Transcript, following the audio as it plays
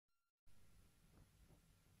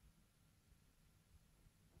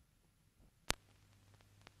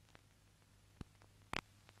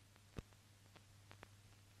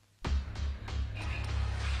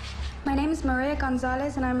name's Maria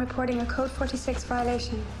Gonzalez, and I'm reporting a Code 46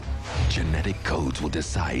 violation. Genetic codes will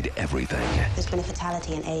decide everything. There's been a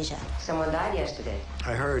fatality in Asia. Someone died yesterday.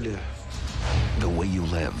 I heard. The way you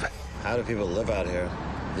live. How do people live out here?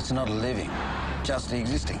 It's not living, just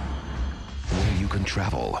existing. Where you can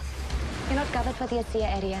travel. You're not covered for the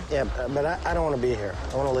ASEA area. Yeah, but I don't want to be here.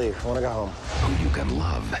 I want to leave. I want to go home. Who you can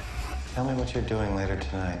love. Tell me what you're doing later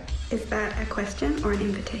tonight. Is that a question or an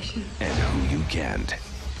invitation? And who you can't.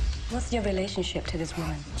 What's your relationship to this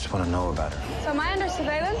woman? Just want to know about her. So am I under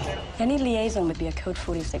surveillance? Any liaison would be a Code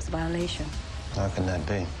 46 violation. How can that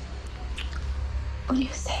be? Will you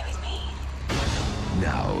stay with me?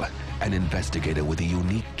 Now, an investigator with a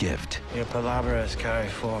unique gift Your palabra is carry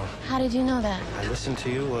forward. How did you know that? I listened to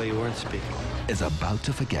you while you weren't speaking. is about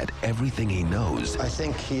to forget everything he knows. I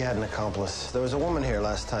think he had an accomplice. There was a woman here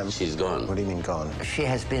last time. She's gone. What do you mean gone? She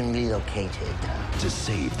has been relocated. To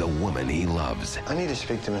save the woman he loves. I need to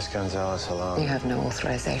speak to Miss Gonzalez alone. You have no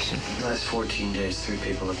authorization. The last 14 days, 3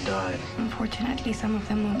 people have died. Unfortunately, some of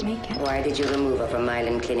them won't make it. Why did you remove her from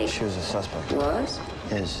Milan Clinic? She was a suspect. Was?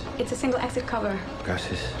 Is. It's a single exit cover.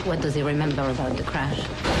 Gracias. What does he remember about the crash?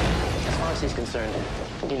 As far as he's concerned,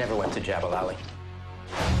 he never went to Jabal Alley.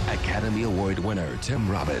 Academy Award winner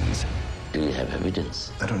Tim Robbins. Do you have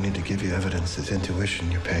evidence? I don't need to give you evidence. It's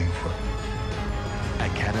intuition you're paying for.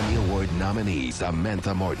 Academy Award nominee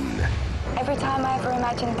Samantha Morton. Every time I ever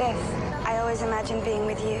imagine this, I always imagine being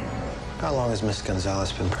with you. How long has Miss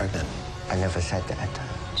Gonzalez been pregnant? I never said that.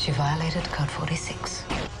 She violated Code 46.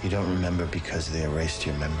 You don't remember because they erased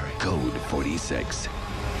your memory. Code 46.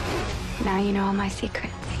 Now you know all my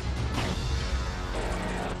secrets.